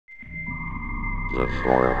The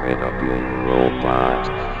formidable robot.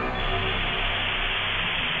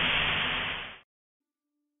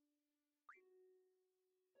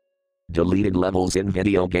 Deleted levels in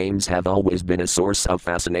video games have always been a source of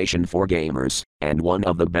fascination for gamers, and one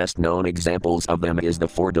of the best known examples of them is the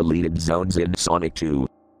 4 deleted zones in Sonic 2.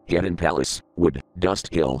 Hidden Palace, Wood,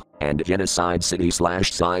 Dust Hill, and Genocide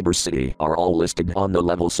City/Cyber City are all listed on the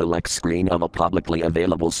level select screen of a publicly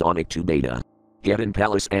available Sonic 2 beta. Hidden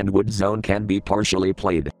Palace and Wood Zone can be partially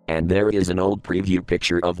played, and there is an old preview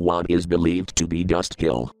picture of what is believed to be Dust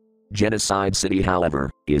Hill. Genocide City, however,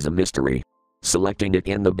 is a mystery. Selecting it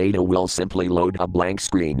in the beta will simply load a blank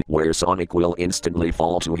screen where Sonic will instantly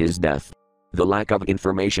fall to his death. The lack of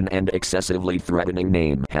information and excessively threatening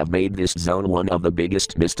name have made this zone one of the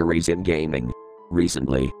biggest mysteries in gaming.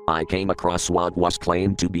 Recently, I came across what was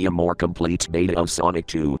claimed to be a more complete beta of Sonic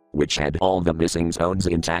 2, which had all the missing zones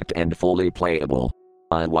intact and fully playable.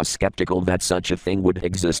 I was skeptical that such a thing would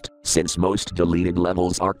exist, since most deleted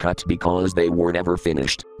levels are cut because they were never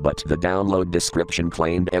finished, but the download description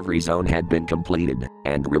claimed every zone had been completed,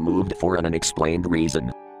 and removed for an unexplained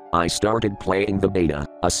reason. I started playing the beta.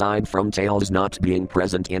 Aside from Tails not being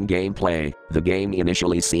present in gameplay, the game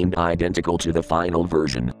initially seemed identical to the final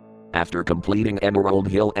version. After completing Emerald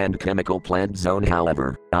Hill and Chemical Plant Zone,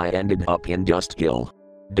 however, I ended up in Dust Hill.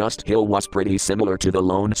 Dust Hill was pretty similar to the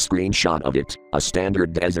lone screenshot of it, a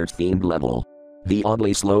standard desert-themed level. The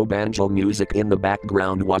oddly slow banjo music in the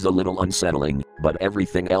background was a little unsettling, but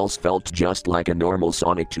everything else felt just like a normal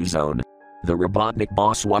Sonic 2 zone. The Robotnik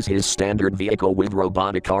boss was his standard vehicle with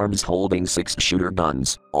robotic arms holding 6 shooter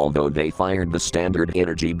guns, although they fired the standard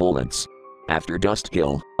energy bullets. After Dust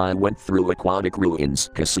Hill, I went through Aquatic Ruins,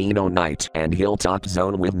 Casino Night, and Hilltop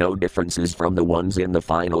Zone with no differences from the ones in the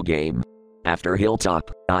final game. After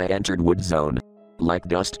Hilltop, I entered Wood Zone. Like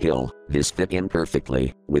Dust Hill, this fit in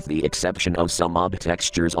perfectly, with the exception of some odd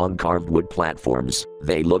textures on carved wood platforms.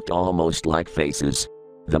 They looked almost like faces.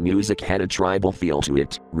 The music had a tribal feel to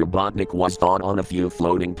it. Robotnik was found on a few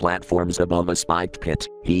floating platforms above a spiked pit.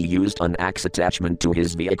 He used an axe attachment to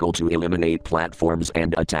his vehicle to eliminate platforms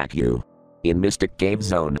and attack you. In Mystic Cave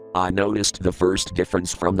Zone, I noticed the first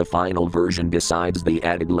difference from the final version besides the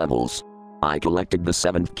added levels. I collected the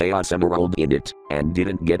 7th Chaos Emerald in it, and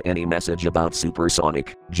didn't get any message about Super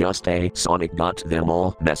Sonic, just a Sonic got them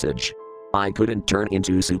all message. I couldn't turn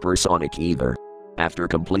into Super Sonic either. After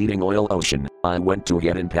completing Oil Ocean, I went to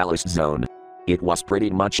Hidden Palace Zone. It was pretty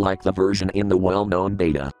much like the version in the well-known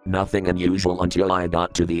beta, nothing unusual until I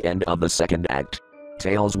got to the end of the second act.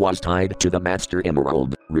 Tails was tied to the Master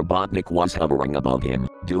Emerald, Robotnik was hovering above him,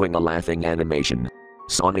 doing a laughing animation.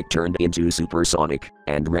 Sonic turned into Super Sonic,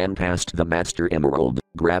 and ran past the Master Emerald,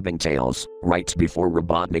 grabbing Tails, right before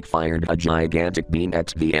Robotnik fired a gigantic beam at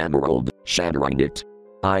the Emerald, shattering it.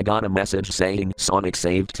 I got a message saying Sonic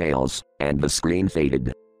saved Tails, and the screen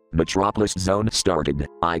faded. Metropolis Zone started.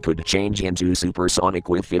 I could change into Super Sonic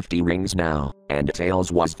with 50 rings now, and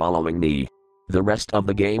Tails was following me. The rest of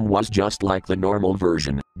the game was just like the normal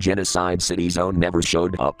version. Genocide City Zone never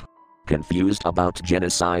showed up. Confused about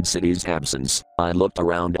Genocide City's absence, I looked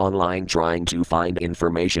around online trying to find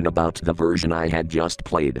information about the version I had just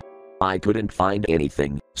played. I couldn't find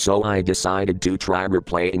anything, so I decided to try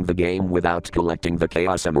replaying the game without collecting the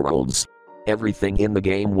Chaos Emeralds. Everything in the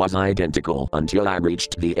game was identical until I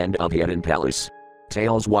reached the end of Hidden Palace.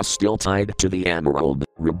 Tails was still tied to the Emerald,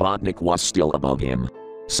 Robotnik was still above him.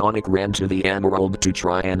 Sonic ran to the Emerald to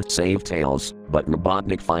try and save Tails, but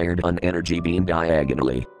Robotnik fired an energy beam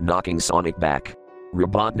diagonally, knocking Sonic back.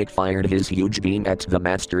 Robotnik fired his huge beam at the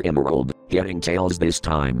Master Emerald, hitting Tails this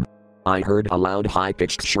time. I heard a loud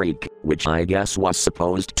high-pitched shriek, which I guess was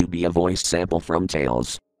supposed to be a voice sample from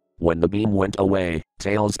Tails. When the beam went away,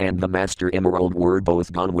 Tails and the Master Emerald were both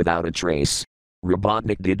gone without a trace.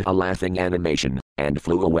 Robotnik did a laughing animation, and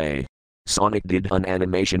flew away. Sonic did an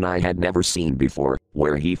animation I had never seen before,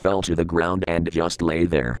 where he fell to the ground and just lay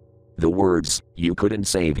there. The words, "You couldn't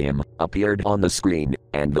save him," appeared on the screen,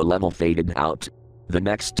 and the level faded out. The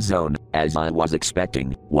next zone, as I was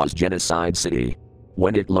expecting, was Genocide City.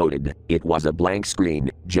 When it loaded, it was a blank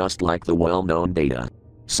screen, just like the well-known beta.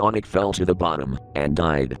 Sonic fell to the bottom, and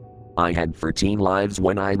died. I had 13 lives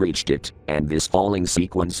when I reached it, and this falling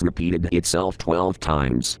sequence repeated itself 12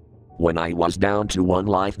 times. When I was down to 1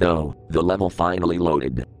 life though, the level finally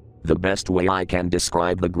loaded. The best way I can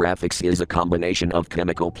describe the graphics is a combination of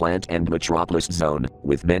Chemical Plant and Metropolis Zone,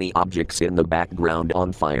 with many objects in the background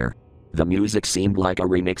on fire. The music seemed like a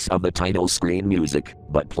remix of the title screen music,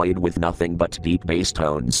 but played with nothing but deep bass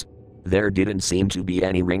tones. There didn't seem to be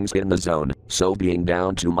any rings in the zone, so being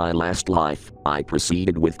down to my last life, I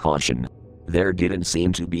proceeded with caution. There didn't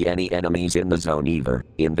seem to be any enemies in the zone either.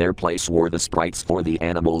 In their place were the sprites for the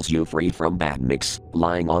animals you freed from badniks,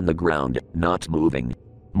 lying on the ground, not moving.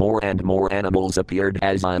 More and more animals appeared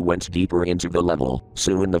as I went deeper into the level.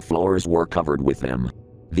 Soon the floors were covered with them.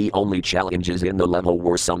 The only challenges in the level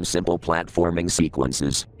were some simple platforming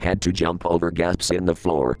sequences. Had to jump over gaps in the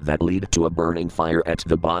floor that lead to a burning fire at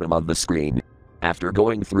the bottom of the screen. After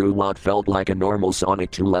going through what felt like a normal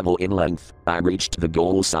Sonic 2 level in length, I reached the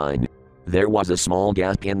goal sign. There was a small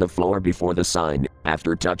gap in the floor before the sign.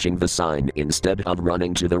 After touching the sign, instead of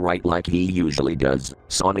running to the right like he usually does,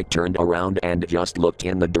 Sonic turned around and just looked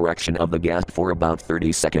in the direction of the gap for about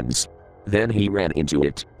 30 seconds. Then he ran into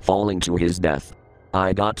it, falling to his death.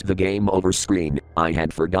 I got the game over screen. I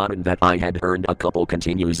had forgotten that I had earned a couple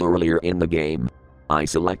continues earlier in the game. I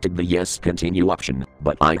selected the yes continue option,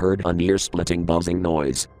 but I heard a near splitting buzzing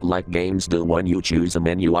noise, like games do when you choose a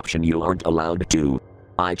menu option you aren't allowed to.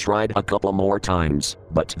 I tried a couple more times,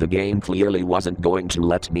 but the game clearly wasn't going to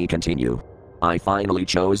let me continue. I finally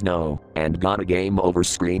chose no, and got a game over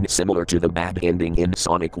screen similar to the bad ending in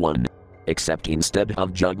Sonic 1. Except instead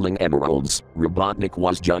of juggling emeralds, Robotnik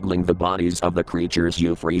was juggling the bodies of the creatures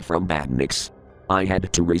you freed from badniks. I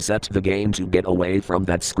had to reset the game to get away from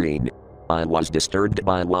that screen. I was disturbed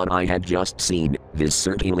by what I had just seen. This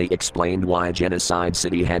certainly explained why Genocide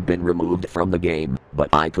City had been removed from the game, but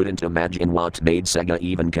I couldn't imagine what made Sega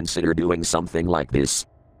even consider doing something like this.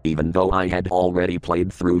 Even though I had already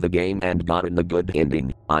played through the game and gotten the good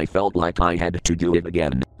ending, I felt like I had to do it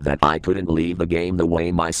again, that I couldn't leave the game the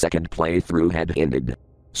way my second playthrough had ended.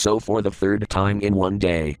 So for the third time in one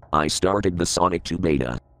day, I started the Sonic 2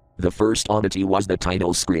 beta. The first oddity was the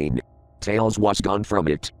title screen. Tails was gone from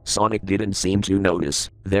it. Sonic didn't seem to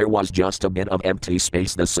notice. There was just a bit of empty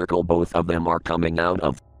space the circle both of them are coming out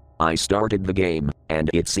of. I started the game,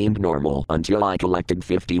 and it seemed normal until I collected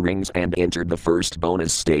 50 rings and entered the first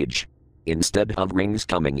bonus stage. Instead of rings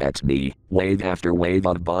coming at me, wave after wave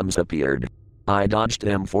of bombs appeared. I dodged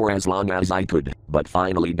them for as long as I could, but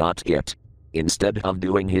finally got hit. Instead of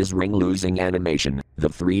doing his ring-losing animation, the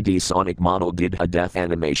 3D Sonic model did a death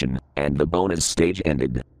animation, and the bonus stage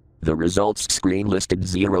ended. The results screen listed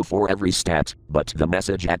 0 for every stat, but the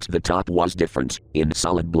message at the top was different, in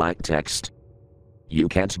solid black text. You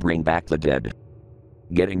can't bring back the dead.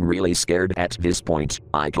 Getting really scared at this point,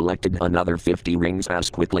 I collected another 50 rings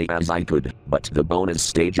as quickly as I could, but the bonus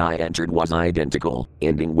stage I entered was identical,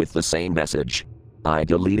 ending with the same message. I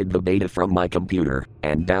deleted the beta from my computer,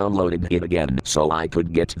 and downloaded it again so I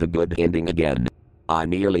could get the good ending again. I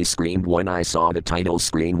nearly screamed when I saw the title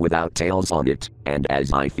screen without Tails on it, and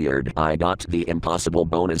as I feared, I got the impossible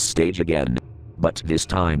bonus stage again. But this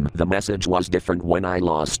time, the message was different when I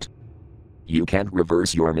lost. You can't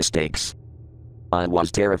reverse your mistakes. I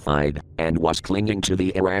was terrified, and was clinging to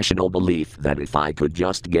the irrational belief that if I could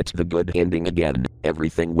just get the good ending again,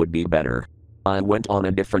 everything would be better. I went on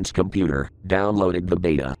a different computer, downloaded the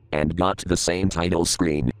beta, and got the same title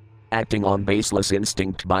screen. Acting on baseless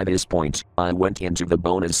instinct by this point, I went into the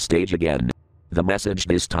bonus stage again. The message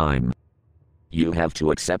this time. You have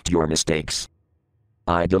to accept your mistakes.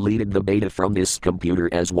 I deleted the beta from this computer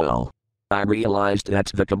as well. I realized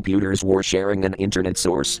that the computers were sharing an internet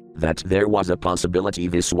source, that there was a possibility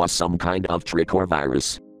this was some kind of trick or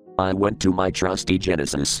virus. I went to my trusty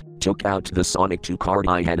Genesis, took out the Sonic 2 card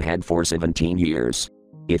I had had for 17 years.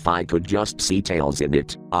 If I could just see Tails in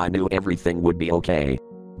it, I knew everything would be okay.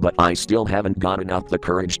 But I still haven't gotten up the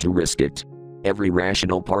courage to risk it. Every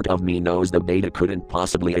rational part of me knows the beta couldn't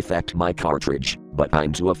possibly affect my cartridge, but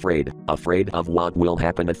I'm too afraid of what will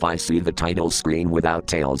happen if I see the title screen without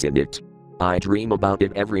Tails in it. I dream about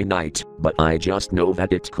it every night, but I just know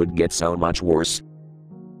that it could get so much worse.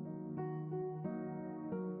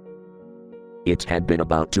 It had been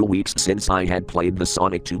about 2 weeks since I had played the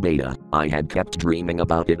Sonic 2 beta. I had kept dreaming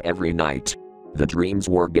about it every night. The dreams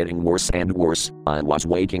were getting worse and worse. I was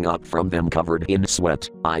waking up from them covered in sweat.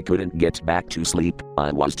 I couldn't get back to sleep.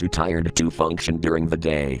 I was too tired to function during the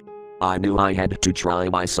day. I knew I had to try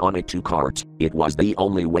my Sonic 2 cart. It was the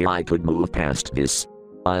only way I could move past this.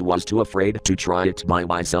 I was too afraid to try it by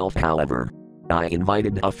myself, however. I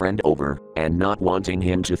invited a friend over, and not wanting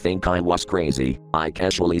him to think I was crazy, I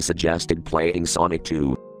casually suggested playing Sonic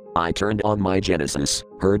 2. I turned on my Genesis,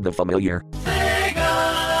 heard the familiar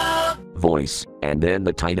Sega voice, and then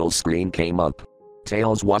the title screen came up.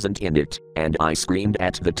 Tails wasn't in it, and I screamed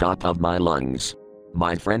at the top of my lungs.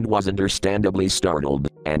 My friend was understandably startled,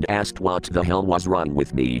 and asked what the hell was wrong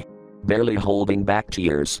with me. Barely holding back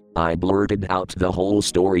tears, I blurted out the whole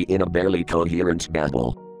story in a barely coherent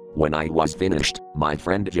babble. When I was finished, my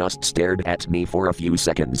friend just stared at me for a few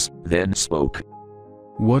seconds, then spoke.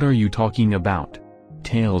 What are you talking about?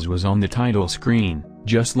 Tails was on the title screen,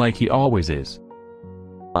 just like he always is.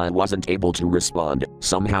 I wasn't able to respond.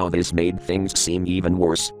 Somehow this made things seem even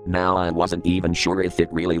worse. Now I wasn't even sure if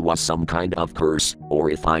it really was some kind of curse,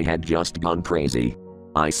 or if I had just gone crazy.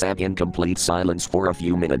 I sat in complete silence for a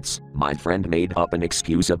few minutes. My friend made up an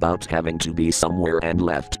excuse about having to be somewhere and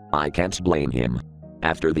left. I can't blame him.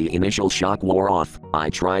 After the initial shock wore off,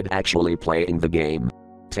 I tried actually playing the game.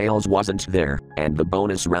 Tails wasn't there, and the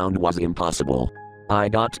bonus round was impossible. I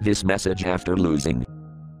got this message after losing.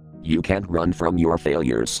 You can't run from your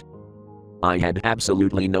failures. I had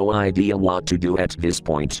absolutely no idea what to do at this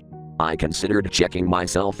point. I considered checking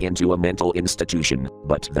myself into a mental institution,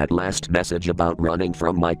 but that last message about running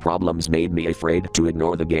from my problems made me afraid to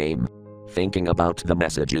ignore the game. Thinking about the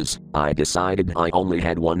messages, I decided I only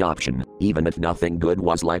had one option. Even if nothing good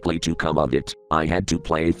was likely to come of it, I had to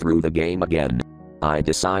play through the game again. I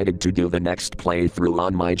decided to do the next playthrough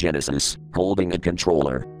on my Genesis, holding a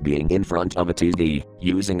controller, being in front of a TV,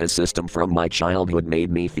 using a system from my childhood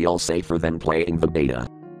made me feel safer than playing the beta.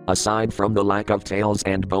 Aside from the lack of tails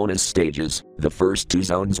and bonus stages, the first two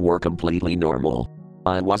zones were completely normal.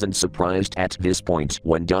 I wasn't surprised at this point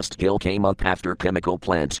when Dust Hill came up after Chemical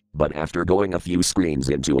Plant, but after going a few screens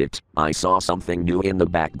into it, I saw something new in the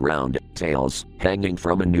background, tails, hanging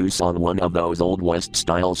from a noose on one of those Old West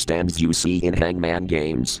style stands you see in Hangman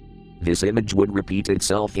games. This image would repeat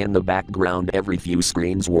itself in the background every few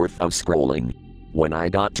screens worth of scrolling. When I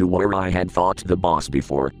got to where I had fought the boss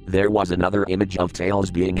before, there was another image of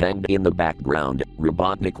Tails being hanged in the background.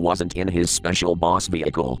 Robotnik wasn't in his special boss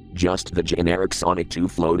vehicle, just the generic Sonic 2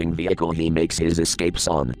 floating vehicle he makes his escapes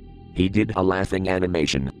on. He did a laughing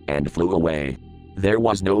animation, and flew away. There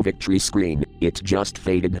was no victory screen, it just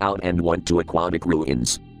faded out and went to aquatic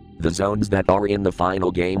ruins. The zones that are in the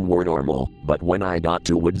final game were normal, but when I got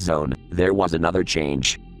to Wood Zone, there was another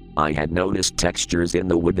change. I had noticed textures in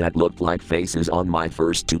the wood that looked like faces on my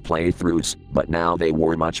first two playthroughs, but now they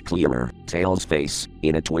were much clearer. Tails' face,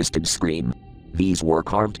 in a twisted scream. These were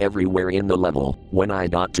carved everywhere in the level. When I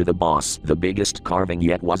got to the boss, the biggest carving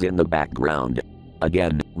yet was in the background.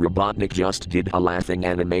 Again, Robotnik just did a laughing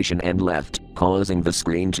animation and left, causing the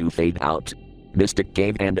screen to fade out. Mystic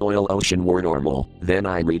Cave and Oil Ocean were normal. Then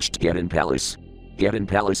I reached Hidden Palace. Hidden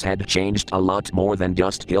Palace had changed a lot more than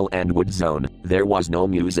Dust Hill and Wood Zone. There was no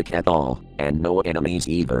music at all, and no enemies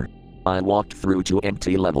either. I walked through two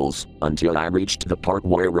empty levels, until I reached the part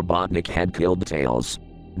where Robotnik had killed Tails.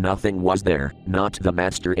 Nothing was there, not the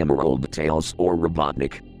Master Emerald Tails or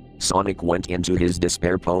Robotnik. Sonic went into his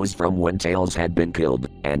despair pose from when Tails had been killed,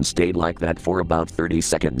 and stayed like that for about 30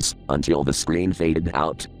 seconds, until the screen faded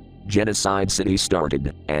out. Genocide City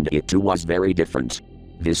started, and it too was very different.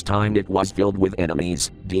 This time it was filled with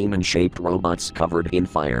enemies, demon-shaped robots covered in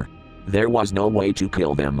fire. There was no way to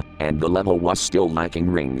kill them, and the level was still lacking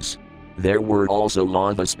rings. There were also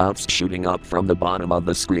lava spouts shooting up from the bottom of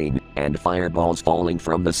the screen, and fireballs falling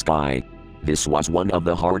from the sky. This was one of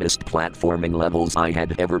the hardest platforming levels I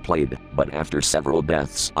had ever played, but after several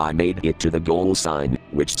deaths I made it to the goal sign,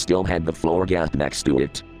 which still had the floor gap next to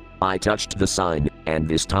it. I touched the sign, and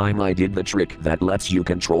this time I did the trick that lets you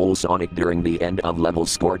control Sonic during the end of level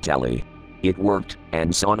score tally. It worked,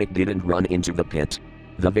 and Sonic didn't run into the pit.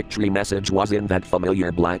 The victory message was in that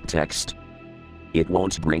familiar black text. It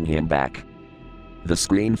won't bring him back. The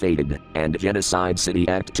screen faded, and Genocide City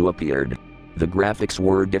Act 2 appeared. The graphics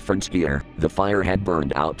were different here. The fire had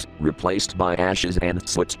burned out, replaced by ashes and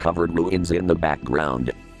soot-covered ruins in the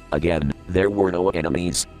background. Again, there were no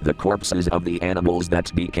enemies. The corpses of the animals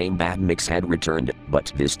that became Badmix had returned,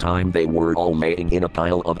 but this time they were all laying in a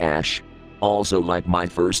pile of ash. Also, like my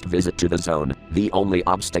first visit to the zone, the only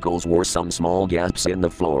obstacles were some small gaps in the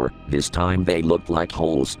floor. This time they looked like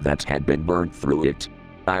holes that had been burned through it.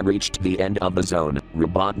 I reached the end of the zone.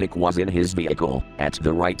 Robotnik was in his vehicle, at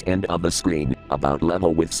the right end of the screen, about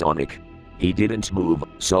level with Sonic. He didn't move,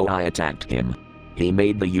 so I attacked him. He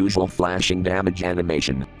made the usual flashing damage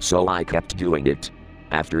animation, so I kept doing it.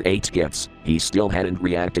 After 8 hits, he still hadn't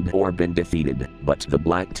reacted or been defeated, but the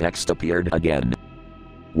black text appeared again.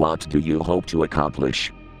 What do you hope to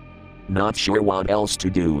accomplish? Not sure what else to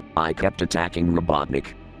do, I kept attacking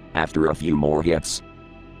Robotnik. After a few more hits,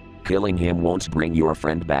 killing him won't bring your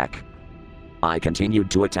friend back. I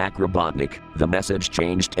continued to attack Robotnik. The message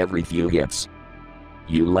changed every few hits.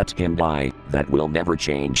 You let him die, that will never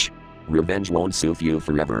change. Revenge won't soothe you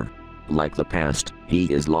forever. Like the past,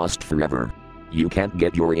 he is lost forever. You can't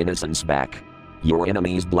get your innocence back. Your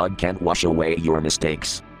enemy's blood can't wash away your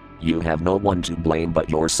mistakes. You have no one to blame but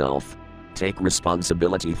yourself. Take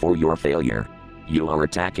responsibility for your failure. You are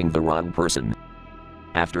attacking the wrong person.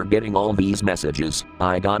 After getting all these messages,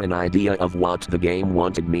 I got an idea of what the game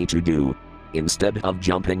wanted me to do. Instead of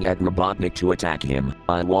jumping at Robotnik to attack him,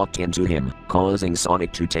 I walked into him, causing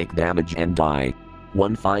Sonic to take damage and die.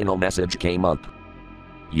 One final message came up.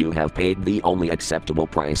 You have paid the only acceptable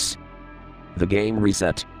price. The game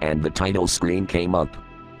reset, and the title screen came up.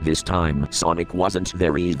 This time Sonic wasn't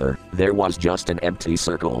there either, there was just an empty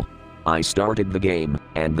circle. I started the game,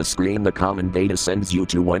 and the screen the common data sends you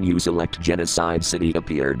to when you select Genocide City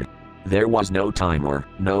appeared. There was no timer,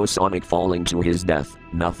 no Sonic falling to his death,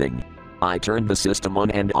 nothing. I turned the system on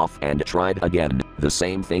and off and tried again, the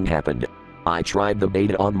same thing happened. I tried the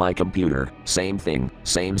beta on my computer, same thing,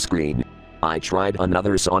 same screen. I tried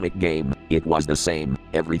another Sonic game, it was the same,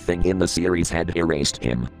 everything in the series had erased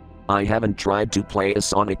him. I haven't tried to play a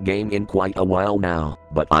Sonic game in quite a while now,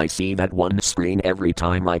 but I see that one screen every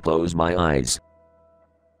time I close my eyes.